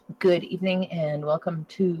Good evening and welcome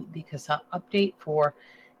to the CASA update for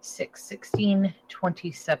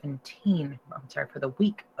 6/16/2017. I'm sorry, for the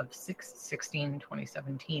week of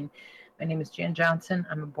 6/16/2017. My name is Jan Johnson.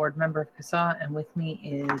 I'm a board member of CASA, and with me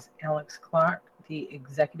is Alex Clark, the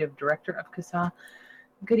executive director of CASA.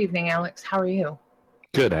 Good evening, Alex. How are you?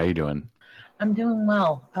 Good. How are you doing? I'm doing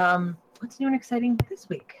well. What's new and exciting this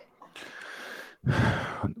week?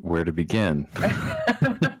 Where to begin?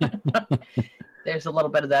 There's a little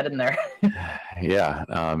bit of that in there. Yeah,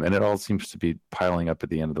 and it all seems to be piling up at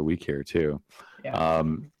the end of the week here too. Yeah. I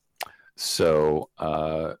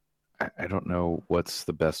don't know what's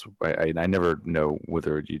the best. I never know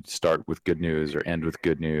whether you start with good news or end with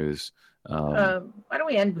good news. Why don't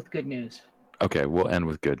we end with good news? Okay, we'll end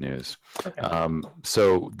with good news. Okay.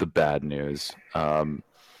 So the bad news.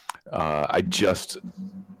 I just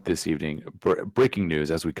this evening, breaking news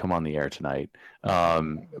as we come on the air tonight,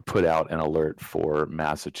 put out an alert for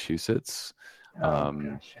Massachusetts.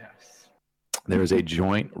 Gosh, yes. There is a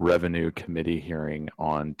joint revenue committee hearing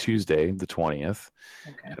on Tuesday, the 20th,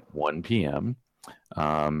 Okay. at 1 p.m.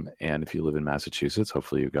 And if you live in Massachusetts,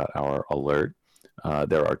 hopefully you got our alert.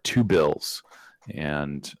 There are two bills,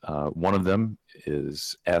 and one of them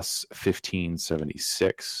is S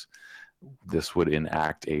 1576. This would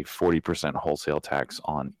enact a 40% wholesale tax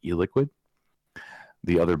on e-liquid.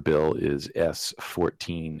 The other bill is S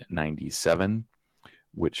 1497,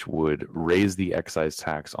 which would raise the excise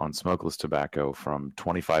tax on smokeless tobacco from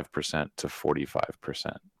 25% to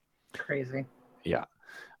 45%. Crazy. Yeah.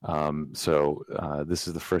 So this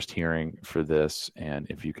is the first hearing for this, and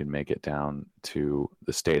if you can make it down to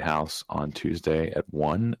the State House on Tuesday at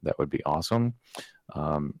 1, that would be awesome.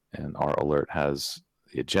 And our alert has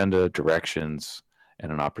the agenda, directions,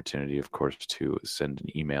 and an opportunity, of course, to send an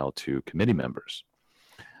email to committee members.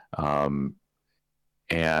 And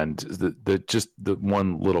the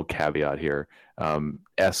one little caveat here,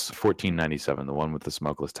 S 1497, the one with the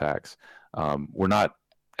smokeless tax, we're not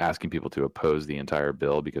asking people to oppose the entire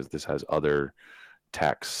bill because this has other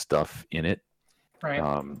tax stuff in it. Right.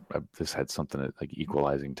 This had something like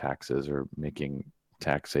equalizing taxes or making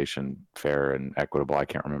taxation fair and equitable. I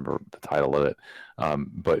can't remember the title of it,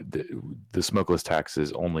 but the smokeless tax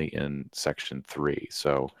is only in Section 3,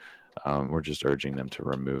 so we're just urging them to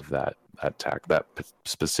remove that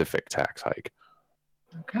specific tax hike.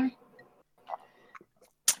 Okay,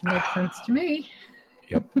 makes sense to me.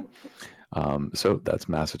 Yep. So that's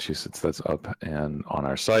Massachusetts. That's up and on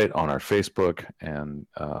our site, on our Facebook, and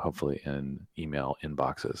hopefully in email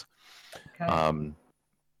inboxes. Okay.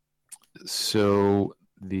 So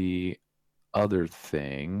the other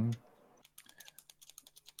thing,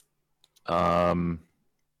 God,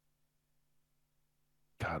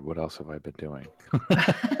 what else have I been doing?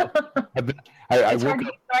 It's hard to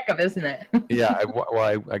keep track of, isn't it? Yeah.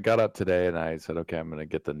 I got up today and I said, okay, I'm going to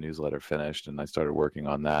get the newsletter finished, and I started working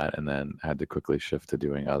on that, and then had to quickly shift to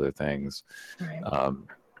doing other things. Right.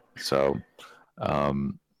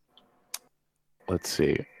 Let's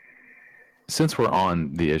see. Since we're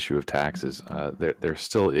on the issue of taxes, there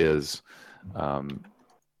still is.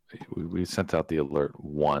 We sent out the alert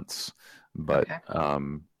once, but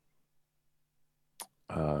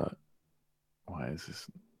Okay. Why is this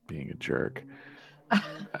being a jerk?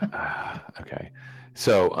 Okay,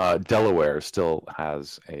 so Delaware still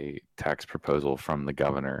has a tax proposal from the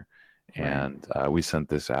governor, and we sent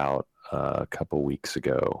this out a couple weeks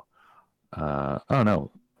ago. Oh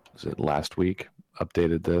no, was it last week?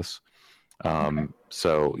 Updated this.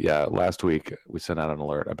 So yeah, last week we sent out an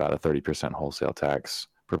alert about a 30% wholesale tax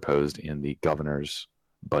proposed in the governor's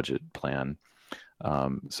budget plan.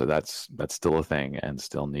 So that's still a thing and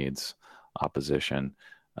still needs opposition.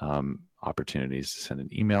 Opportunities to send an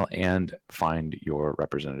email and find your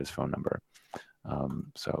representative's phone number.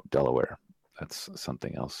 So Delaware, that's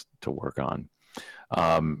something else to work on.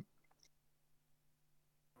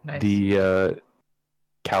 Nice. The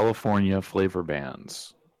California flavor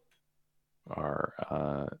bans are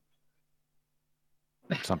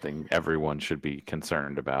something everyone should be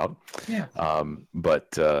concerned about. Yeah. But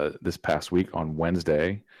this past week on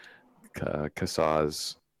Wednesday,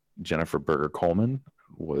 CASA's Jennifer Berger Coleman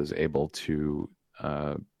was able to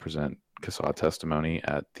present CASA testimony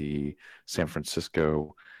at the San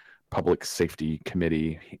Francisco Public Safety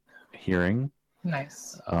Committee hearing.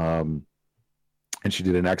 Nice. And she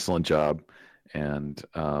did an excellent job. And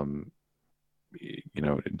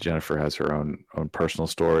Jennifer has her own personal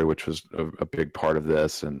story, which was a big part of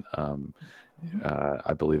this. And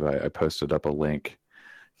I believe I posted up a link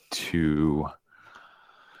to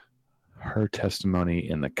her testimony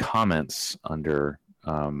in the comments under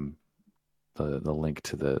the link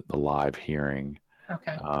to the live hearing.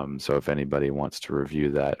 Okay. So if anybody wants to review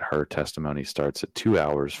that, her testimony starts at 2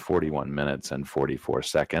 hours, 41 minutes, and 44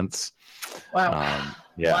 seconds. Wow.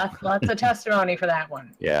 Yeah. Lots of testimony for that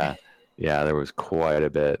one. Yeah. There was quite a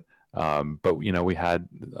bit. But we had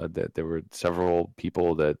there were several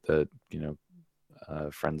people that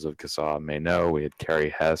friends of CASAA may know. We had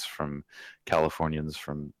Carrie Hess from Californians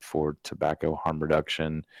for Tobacco Harm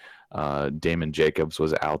Reduction. Damon Jacobs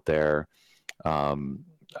was out there.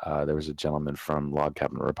 There was a gentleman from Log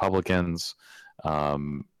Cabin Republicans,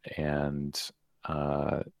 and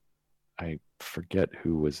I forget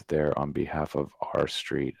who was there on behalf of R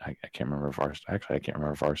Street. I can't remember if I can't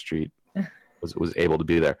remember if R Street was able to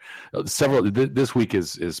be there. This week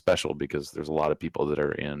is special because there's a lot of people that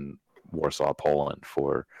are in Warsaw, Poland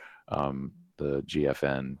for the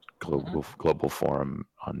GFN Global Forum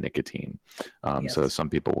on Nicotine. Yes. So some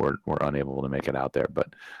people were unable to make it out there,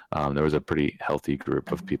 but there was a pretty healthy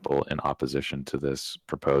group of people in opposition to this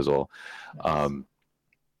proposal. Nice.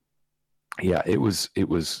 It was.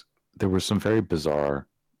 There were some very bizarre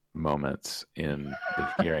moments in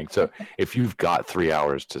the hearing. So if you've got 3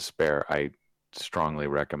 hours to spare, I strongly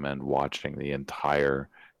recommend watching the entire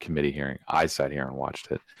committee hearing. I sat here and watched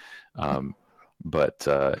it.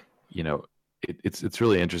 It's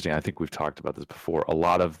really interesting. I think we've talked about this before. A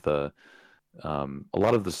lot of the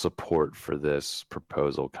support for this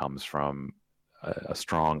proposal comes from a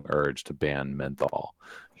strong urge to ban menthol.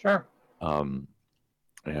 Sure.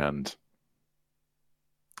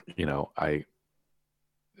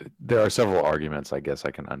 There are several arguments I guess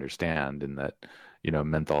I can understand in that,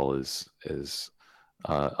 menthol is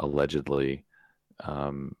allegedly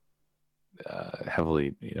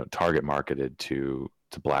heavily, target marketed to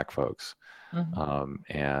Black folks,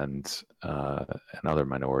 and other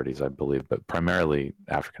minorities, I believe, but primarily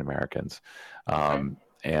African Americans, and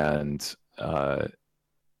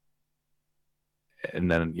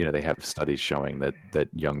then they have studies showing that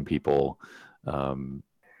young people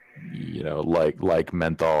like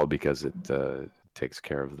menthol because it takes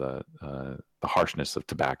care of the harshness of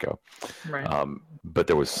tobacco. Right. But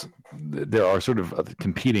there are sort of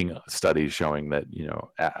competing studies showing that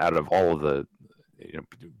out of all of the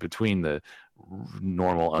between the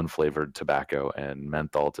normal unflavored tobacco and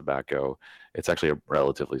menthol tobacco, it's actually a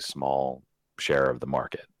relatively small share of the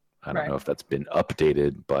market. I don't know if that's been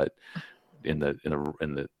updated, but in the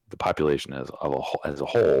population as a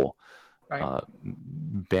whole. Right.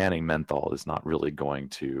 Banning menthol is not really going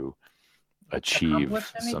to achieve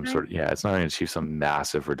some sort of it's not going to achieve some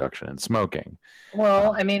massive reduction in smoking.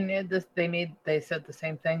 Well, I mean, they said the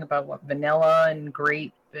same thing about what vanilla and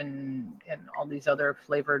grape and all these other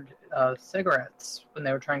flavored cigarettes when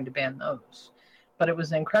they were trying to ban those, but it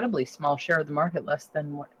was an incredibly small share of the market. Less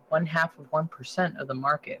than 0.5% of the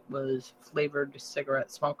market was flavored cigarette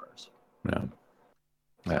smokers. Yeah,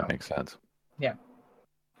 that makes sense. Yeah.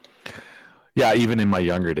 Yeah, even in my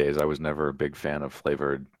younger days, I was never a big fan of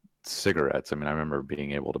flavored cigarettes. I mean, I remember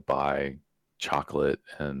being able to buy chocolate,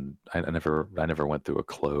 and I never went through a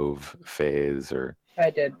clove phase or. I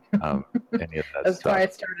did. Any of that That's stuff.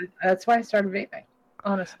 That's why I started vaping.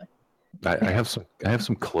 Honestly. I have some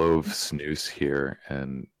clove snus here,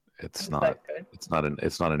 and it's not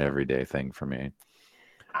an everyday thing for me.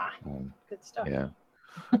 Good stuff. Yeah.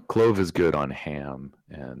 Clove is good on ham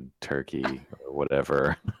and turkey or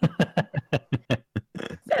whatever.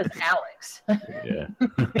 Says Alex. Yeah.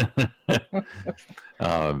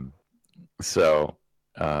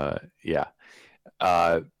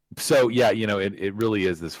 It really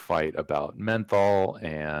is this fight about menthol,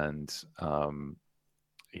 and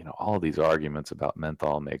all of these arguments about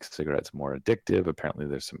menthol makes cigarettes more addictive. Apparently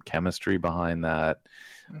there's some chemistry behind that.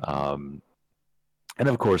 And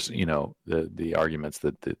of course, the arguments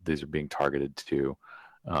that these are being targeted to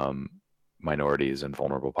minorities and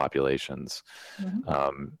vulnerable populations,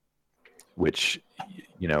 which,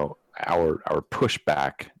 our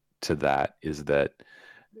pushback to that is that,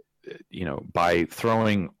 by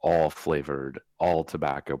throwing all flavored, all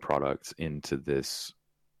tobacco products into this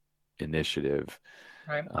initiative,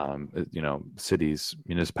 right. Cities,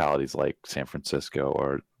 municipalities like San Francisco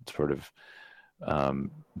are sort of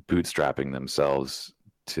bootstrapping themselves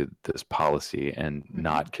to this policy and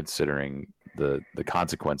not considering the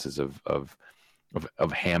consequences of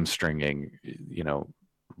hamstringing,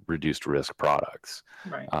 reduced risk products.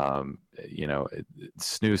 Right.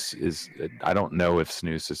 Snus is, I don't know if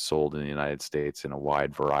snus is sold in the United States in a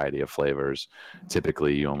wide variety of flavors.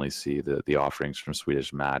 Typically you only see the offerings from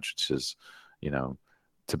Swedish Match, which is,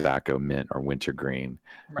 tobacco, mint, or wintergreen.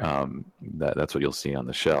 Right. That's what you'll see on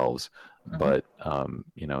the shelves. But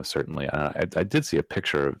certainly I did see a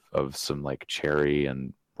picture of some like cherry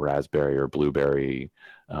and raspberry or blueberry,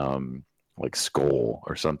 like Skoal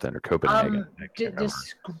or something, or Copenhagen.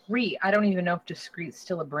 Discreet. I don't even know if Discreet's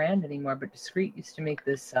still a brand anymore, but Discreet used to make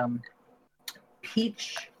this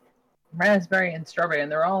peach, raspberry, and strawberry,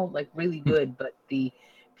 and they're all like really good. But the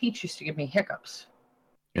peach used to give me hiccups.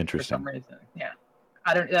 Interesting. For some reason. Yeah.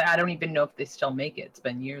 I don't even know if they still make it. It's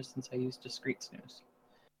been years since I used Discreet Snooze.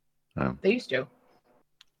 Oh. They used to.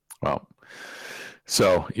 Well,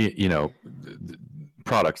 so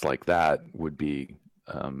products like that would be,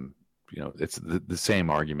 it's the same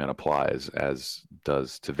argument applies as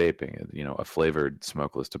does to vaping. A flavored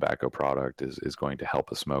smokeless tobacco product is going to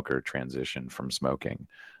help a smoker transition from smoking.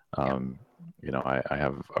 I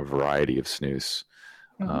have a variety of snus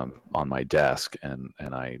on my desk, and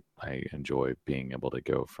I enjoy being able to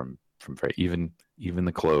go from even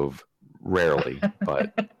the clove, rarely,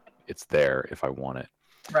 but it's there if I want it.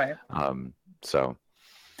 Right. So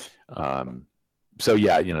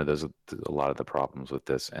yeah, there's a lot of the problems with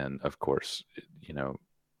this, and of course,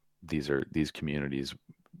 these communities,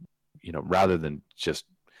 rather than just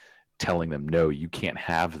telling them no, you can't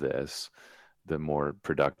have this, the more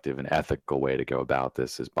productive and ethical way to go about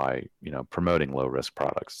this is by promoting low risk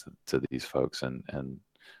products to these folks, and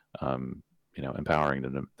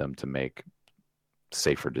empowering them to make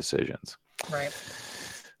safer decisions. Right.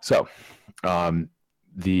 So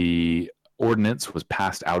the ordinance was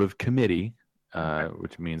passed out of committee,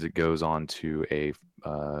 which means it goes on to a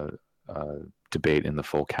debate in the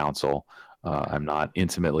full council. I'm not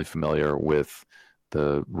intimately familiar with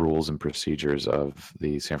the rules and procedures of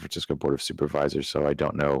the San Francisco Board of Supervisors, so I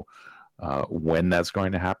don't know when that's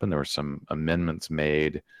going to happen. There were some amendments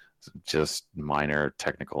made, just minor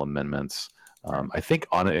technical amendments. I think,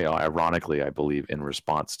 ironically, I believe in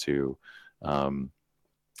response to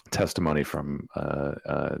testimony from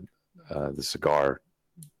the cigar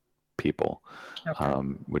people,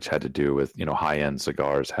 which had to do with high-end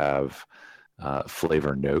cigars have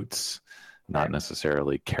flavor notes, not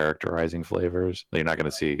necessarily characterizing flavors. You're not going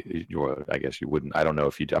to see, I guess you wouldn't, I don't know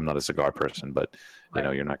if I'm not a cigar person, but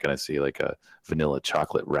you're not going to see like a vanilla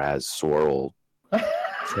chocolate raz sorrel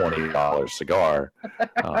 $20 cigar.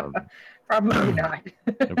 Probably not.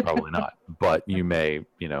 Probably not. But you may,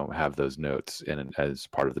 have those notes as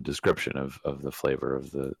part of the description of the flavor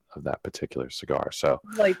of that particular cigar. So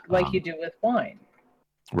like you do with wine,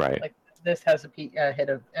 right? Like this has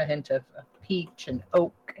a hint of peach and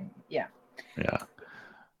oak, and yeah.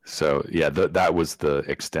 So yeah, that was the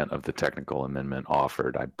extent of the technical amendment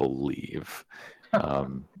offered, I believe.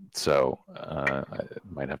 So I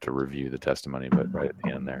might have to review the testimony, but right at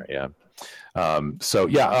the end there, yeah. So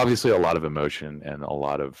yeah, obviously a lot of emotion and a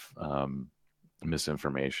lot of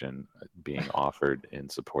misinformation being offered in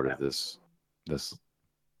support of this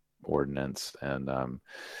ordinance, and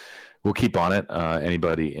we'll keep on it.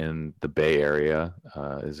 Anybody in the Bay Area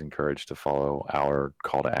is encouraged to follow our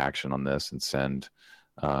call to action on this and send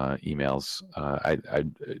emails.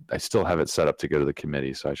 I still have it set up to go to the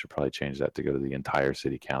committee, so I should probably change that to go to the entire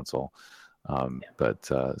city council. But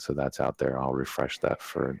so that's out there. I'll refresh that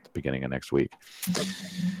for the beginning of next week.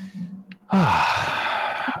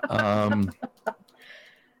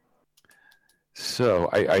 So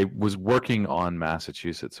I was working on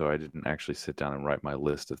Massachusetts, so I didn't actually sit down and write my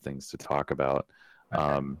list of things to talk about.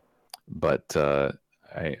 But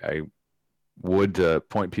I would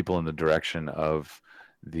point people in the direction of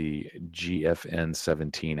the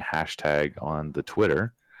GFN17 hashtag on the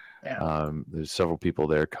Twitter. There's several people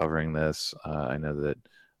there covering this. I know that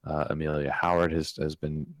Amelia Howard has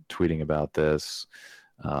been tweeting about this.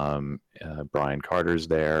 Brian Carter's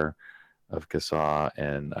there of CASA,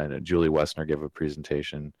 and I know Julie Wessner gave a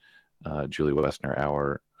presentation. Julie Wessner,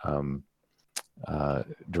 our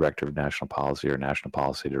director of national policy, or national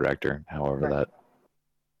policy director, however that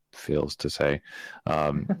feels to say,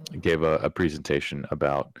 gave a presentation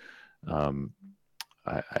about. I'm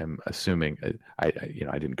assuming I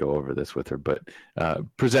didn't go over this with her, but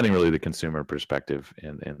presenting really the consumer perspective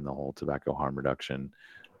in the whole tobacco harm reduction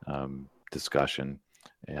discussion,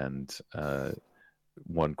 and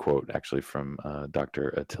one quote actually from Dr.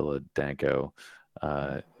 Attila Danko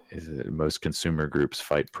is that most consumer groups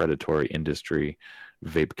fight predatory industry.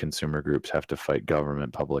 Vape consumer groups have to fight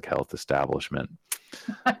government public health establishment.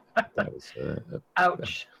 That was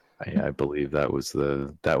ouch. I believe that was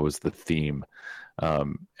the theme.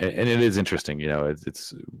 And it is interesting,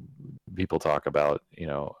 it's people talk about,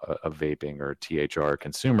 a vaping or THR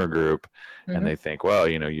consumer group, and they think, well,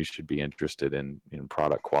 you should be interested in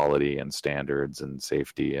product quality and standards and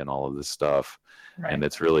safety and all of this stuff. Right. And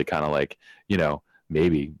it's really kind of like,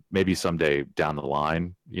 maybe someday down the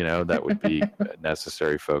line, that would be a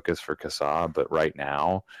necessary focus for CASA. But right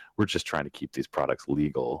now, we're just trying to keep these products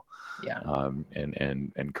legal,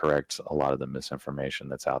 and correct a lot of the misinformation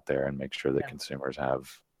that's out there, and make sure that consumers have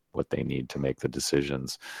what they need to make the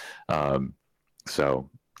decisions. So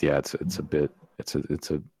yeah, it's a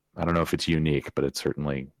I don't know if it's unique, but it's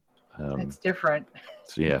certainly it's different.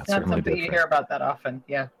 So yeah, it's not something you hear about that often.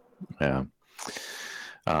 Yeah.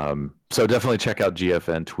 So definitely check out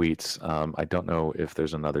GFN tweets. I don't know if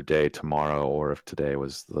there's another day tomorrow, or if today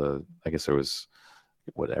was I guess there was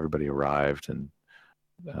everybody arrived and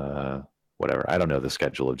whatever. I don't know the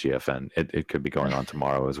schedule of GFN. It could be going on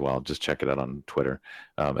tomorrow as well. Just check it out on Twitter.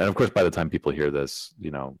 And of course, by the time people hear this,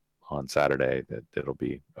 on Saturday, it'll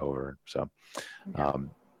be over. So,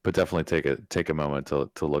 but definitely take a moment to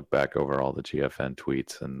look back over all the GFN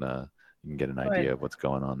tweets, and you can get an idea of what's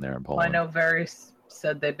going on there in Poland. Well, I know various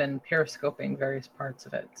said they've been periscoping various parts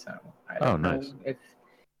of it, so I don't know if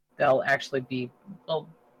they'll actually be. Well,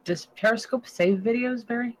 does Periscope save videos,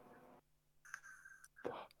 Barry?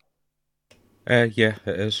 Yeah,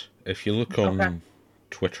 it is. If you look on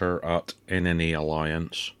Twitter at NNA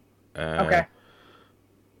Alliance,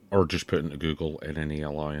 or just put into Google NNA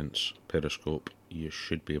Alliance Periscope, you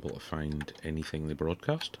should be able to find anything they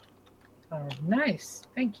broadcast. Oh, nice.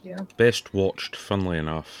 Thank you. Best watched, funnily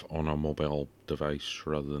enough, on a mobile device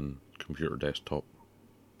rather than computer desktop.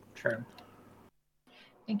 True.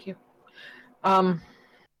 Thank you.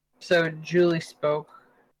 So Julie spoke.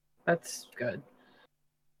 That's good.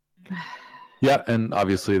 Yeah, and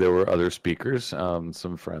obviously there were other speakers,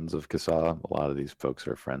 some friends of CASA. A lot of these folks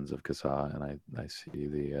are friends of CASA, and I see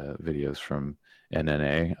the videos from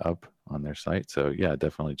NNA up on their site. So yeah,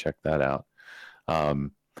 definitely check that out.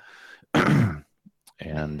 And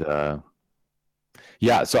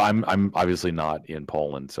so I'm obviously not in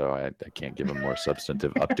Poland, so I can't give a more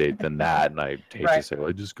substantive update than that. And I hate to say,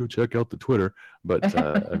 well, just go check out the Twitter, but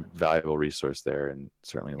a valuable resource there, and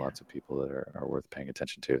certainly lots of people that are worth paying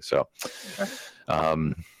attention to. So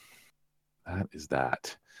that is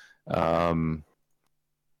that.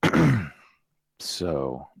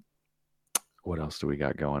 So what else do we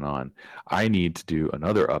got going on? I need to do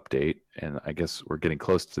another update, and I guess we're getting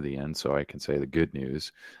close to the end, so I can say the good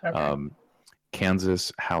news.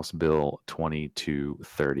 Kansas House Bill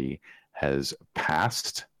 2230 has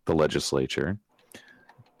passed the legislature,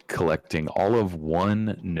 collecting all of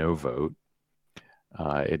one no vote.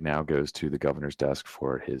 It now goes to the governor's desk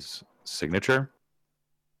for his signature.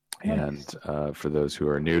 Nice. And for those who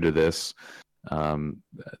are new to this,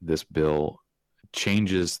 this bill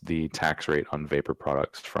changes the tax rate on vapor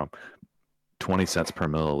products from 20 cents per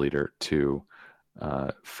milliliter to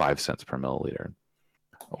 5 cents per milliliter.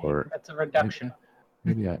 Or that's a reduction.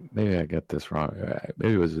 Maybe I get this wrong.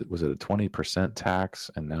 Maybe was it a 20%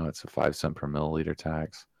 tax, and now it's a 5 cent per milliliter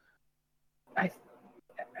tax?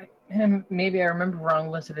 Maybe I remember wrong.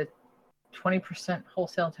 Was it a 20%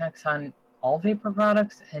 wholesale tax on all vapor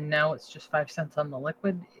products, and now it's just 5 cents on the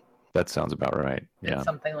liquid? That sounds about right. Yeah,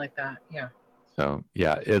 something like that. Yeah. So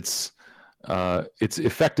yeah, it's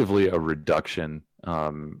effectively a reduction,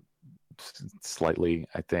 slightly,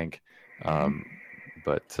 I think.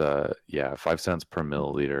 But 5 cents per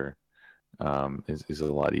milliliter is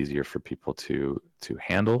a lot easier for people to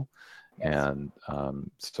handle. Yes. And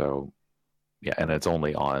so and it's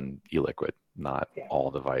only on e-liquid, not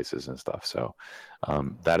all devices and stuff. So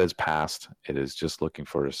that is passed. It is just looking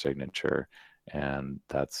for a signature, and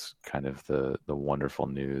that's kind of the wonderful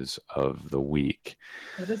news of the week.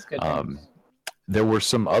 It is good news. There were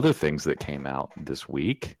some other things that came out this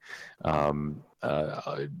week.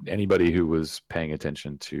 Anybody who was paying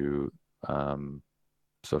attention to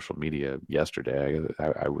social media yesterday,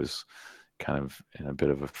 I was kind of in a bit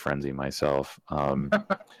of a frenzy myself. I'm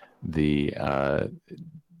going to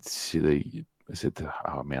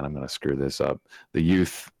screw this up. The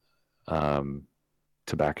youth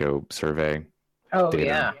tobacco survey. Oh, data.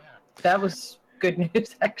 Yeah. That was good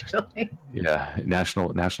news, actually. Yeah.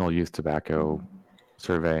 National Youth Tobacco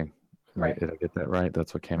Survey. Right. Did I get that right?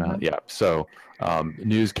 That's what came out. Yeah. So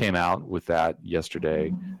news came out with that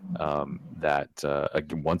yesterday, that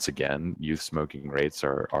once again, youth smoking rates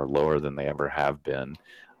are lower than they ever have been.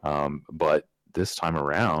 But this time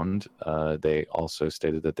around, they also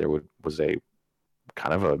stated that there was a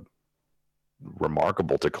kind of a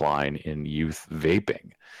remarkable decline in youth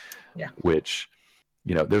vaping, which,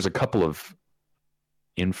 there's a couple of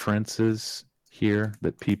inferences here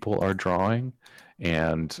that people are drawing.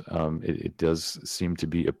 And it does seem to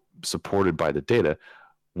be supported by the data.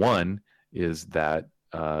 One is that,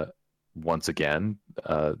 once again,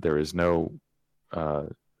 there is no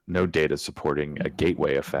no data supporting a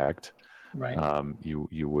gateway effect. Right.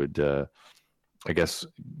 You would, I guess,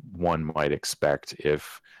 one might expect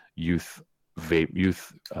if youth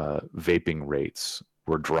vaping rates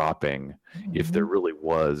were dropping, if there really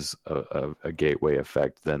was a gateway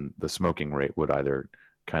effect, then the smoking rate would either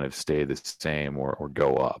kind of stay the same or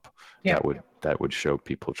go up. Yeah. That would show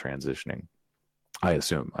people transitioning. I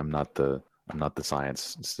assume. I'm not the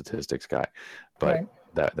science statistics guy, but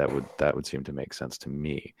that would seem to make sense to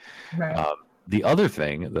me. Right. The other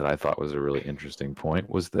thing that I thought was a really interesting point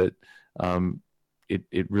was that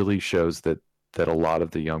it really shows that a lot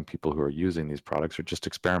of the young people who are using these products are just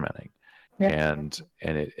experimenting, and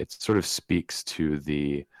it sort of speaks to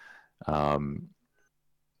the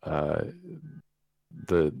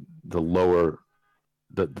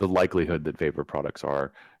likelihood that vapor products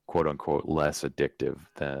are quote unquote less addictive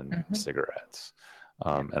than cigarettes.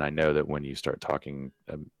 And I know that when you start talking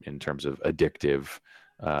in terms of addictive,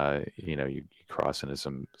 you cross into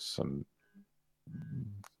some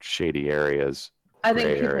shady areas. I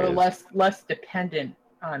think people are less dependent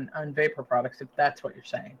on vapor products, if that's what you're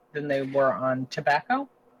saying, than they were on tobacco.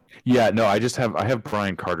 Yeah, no, I have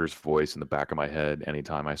Brian Carter's voice in the back of my head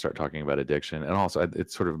anytime I start talking about addiction, and also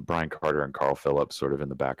it's sort of Brian Carter and Carl Phillips sort of in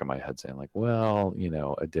the back of my head saying like, well,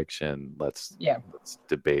 addiction, let's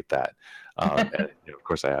debate that. And of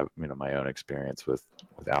course, I have my own experience with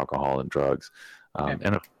alcohol and drugs,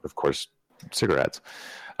 and of course, cigarettes.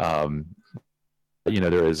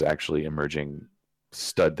 There is actually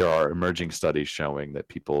there are emerging studies showing that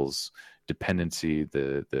people's dependency,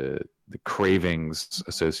 the cravings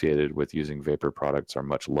associated with using vapor products are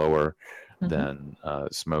much lower than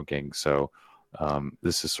smoking. So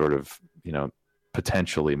this is sort of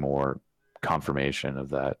potentially more confirmation of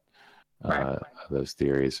that of those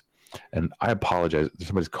theories. And I apologize.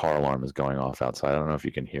 Somebody's car alarm is going off outside. I don't know if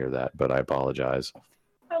you can hear that, but I apologize.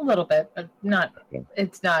 A little bit, but not. Okay.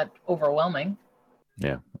 It's not overwhelming.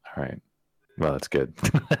 Yeah. All right. Well, that's good.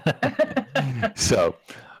 So,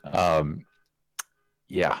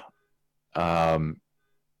 yeah.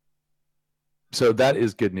 So that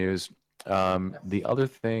is good news. The other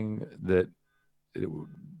thing that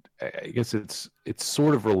I guess it's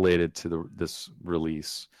sort of related to this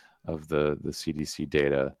release of the CDC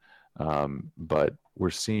data, but we're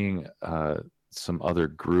seeing some other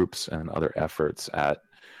groups and other efforts at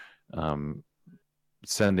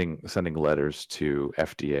sending letters to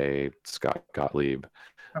FDA, Scott Gottlieb,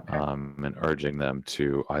 and urging them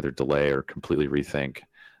to either delay or completely rethink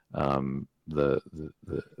the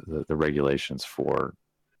regulations for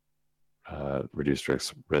reduced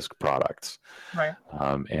risk products. Right.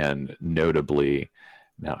 And notably,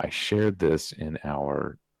 now I shared this in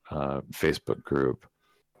our Facebook group.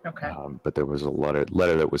 Okay. But there was a letter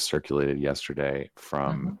that was circulated yesterday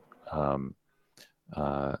from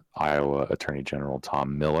Iowa Attorney General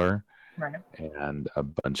Tom Miller, and a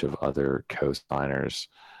bunch of other co-signers.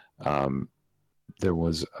 There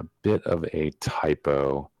was a bit of a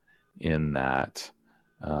typo in that.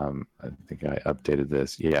 I think I updated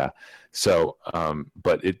this. Yeah. So,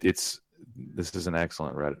 but this is an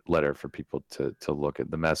excellent letter for people to look at.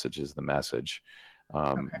 The message is the message.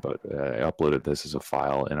 But I uploaded this as a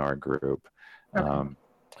file in our group. And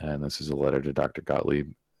this is a letter to Dr.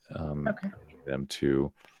 Gottlieb, them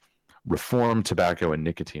to reform tobacco and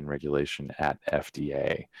nicotine regulation at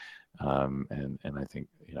FDA. And I think,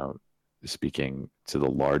 speaking to the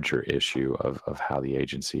larger issue of how the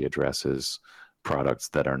agency addresses products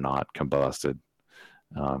that are not combusted,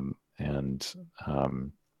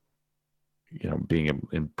 being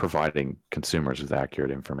in providing consumers with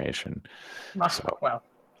accurate information. So, well,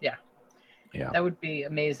 yeah, that would be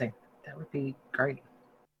amazing. That would be great.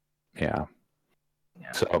 Yeah.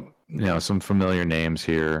 So, some familiar names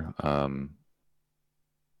here.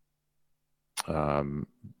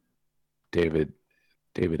 David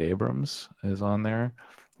Abrams is on there,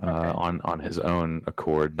 on his own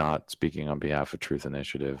accord, not speaking on behalf of Truth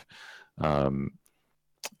Initiative.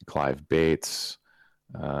 Clive Bates,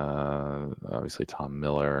 obviously Tom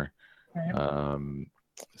Miller,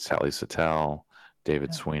 Sally Satel,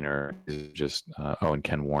 David Sweener, just and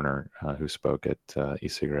Ken Warner, who spoke at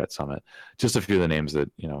e-cigarette summit. Just a few of the names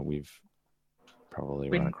that we've probably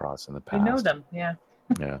run across in the past. We know them, yeah.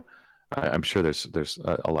 Yeah, I'm sure there's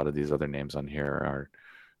a lot of these other names on here are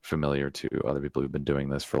familiar to other people who've been doing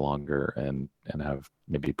this for longer and have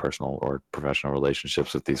maybe personal or professional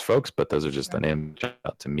relationships with these folks. But those are just the names that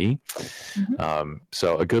out to me.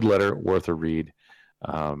 So a good letter, worth a read.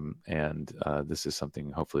 And this is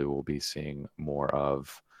something hopefully we'll be seeing more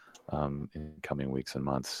of in coming weeks and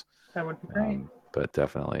months. That would be great. But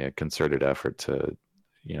definitely a concerted effort to,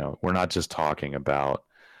 we're not just talking about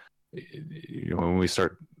when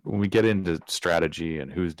we get into strategy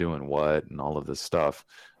and who's doing what and all of this stuff,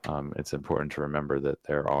 it's important to remember that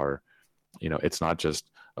there are, it's not just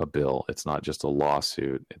a bill, it's not just a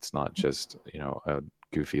lawsuit, it's not just a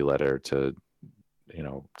goofy letter to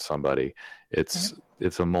somebody. It's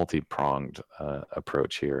a multi-pronged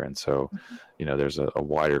approach here, and so there's a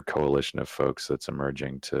wider coalition of folks that's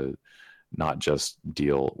emerging to not just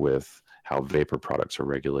deal with how vapor products are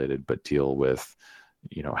regulated, but deal with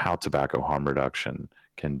how tobacco harm reduction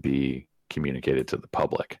can be communicated to the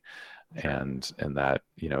public. And that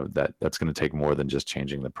that's going to take more than just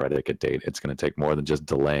changing the predicate date. It's going to take more than just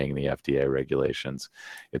delaying the FDA regulations.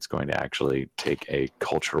 It's going to actually take a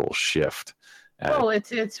cultural shift.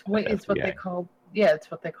 It's what they call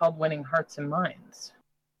it's what they called winning hearts and minds.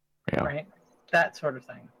 Yeah. Right. That sort of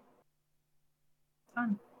thing.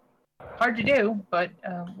 Fun. Hard to do, but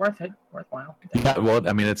worthwhile. Yeah, well,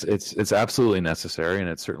 I mean, it's absolutely necessary, and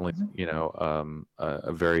it's certainly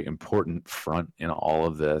a very important front in all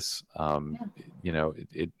of this.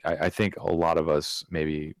 I think a lot of us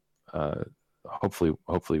maybe,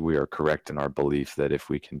 hopefully, we are correct in our belief that if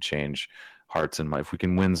we can change hearts and minds, if we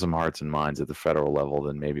can win some hearts and minds at the federal level,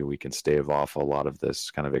 then maybe we can stave off a lot of this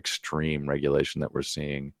kind of extreme regulation that we're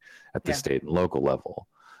seeing at the state and local level.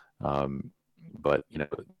 But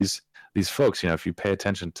these folks, if you pay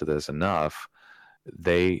attention to this enough,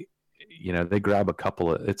 they grab a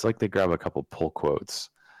couple of, it's like they grab a couple pull quotes.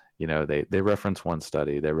 They reference one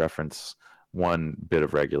study, they reference one bit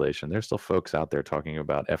of regulation. There's still folks out there talking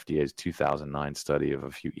about FDA's 2009 study of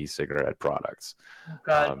a few e-cigarette products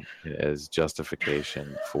as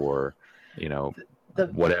justification for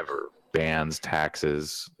whatever bans,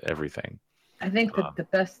 taxes, everything. I think that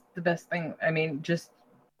the best thing, I mean, just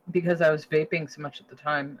because I was vaping so much at the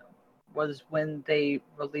time, was when they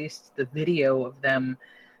released the video of them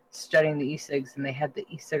studying the e-cigs, and they had the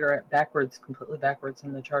e-cigarette completely backwards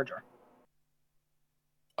in the charger.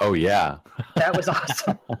 Oh yeah, that was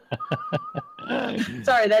awesome.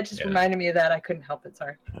 Sorry, that just reminded me of that. I couldn't help it.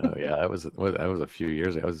 Sorry. Oh yeah, that was a few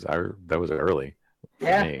years ago. That was early.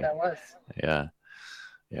 That was. Yeah,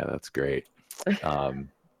 that's great.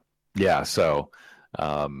 So.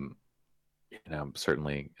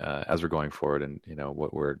 Certainly, as we're going forward, and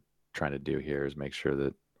what we're trying to do here is make sure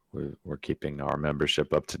that we're keeping our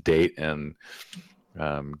membership up to date and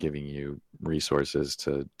giving you resources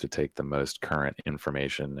to take the most current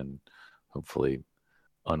information and hopefully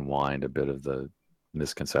unwind a bit of the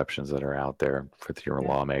misconceptions that are out there with your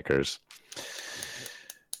lawmakers.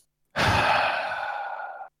 You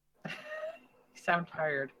sound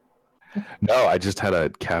tired. No, I just had a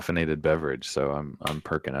caffeinated beverage, so I'm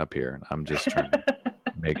perking up here. I'm just trying to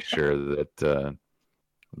make sure that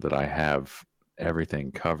I have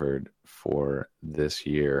everything covered for this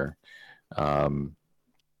year. I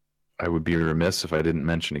would be remiss if I didn't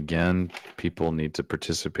mention again, people need to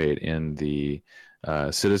participate in the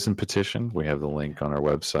citizen petition. We have the link on our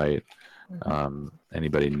website.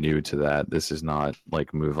 Anybody new to that, this is not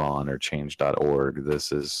like MoveOn or Change.org.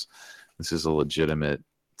 This is a legitimate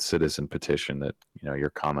citizen petition that your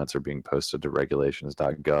comments are being posted to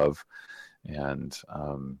regulations.gov, and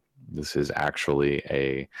this is actually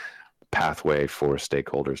a pathway for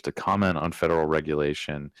stakeholders to comment on federal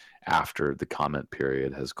regulation after the comment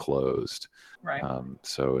period has closed. Right.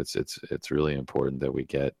 So it's really important that we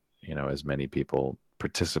get as many people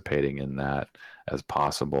participating in that as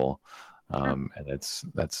possible. And that's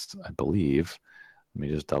I believe, let me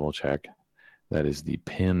just double check. That is the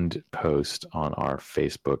pinned post on our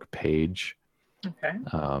Facebook page. Okay.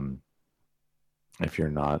 If you're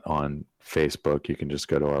not on Facebook, you can just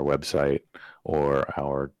go to our website or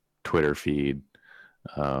our Twitter feed,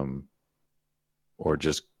 or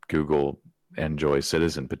just Google Enjoy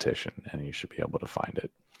Citizen Petition, and you should be able to find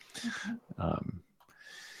it. Okay.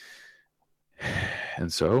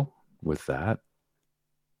 And so, with that,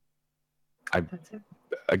 That's it.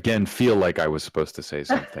 Again feel like I was supposed to say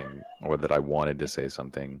something or that I wanted to say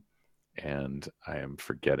something, and I am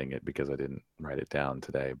forgetting it because I didn't write it down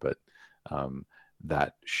today, but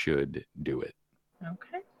that should do it.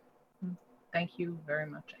 Okay. Thank you very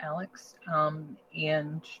much, Alex.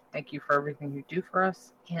 And thank you for everything you do for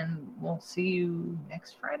us, and we'll see you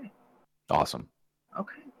next Friday. Awesome.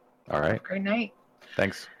 Okay. All right. Have a great night.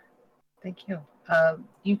 Thanks. Thank you.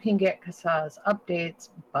 You can get CASA's updates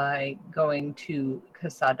by going to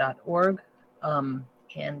casa.org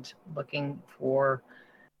and looking for,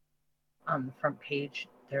 on the front page,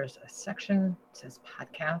 there's a section that says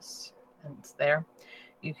podcasts, and it's there.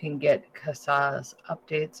 You can get CASA's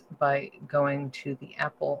updates by going to the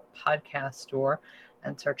Apple Podcast Store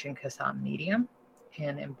and searching CASA Media.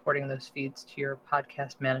 and importing those feeds to your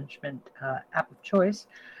podcast management app of choice.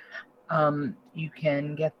 You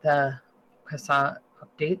can get the CASA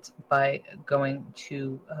updates by going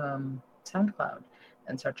to SoundCloud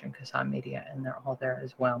and searching CASA Media, and they're all there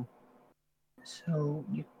as well. So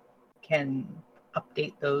you can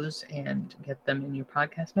update those and get them in your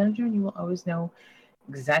podcast manager, and you will always know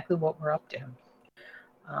exactly what we're up to.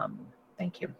 Thank you.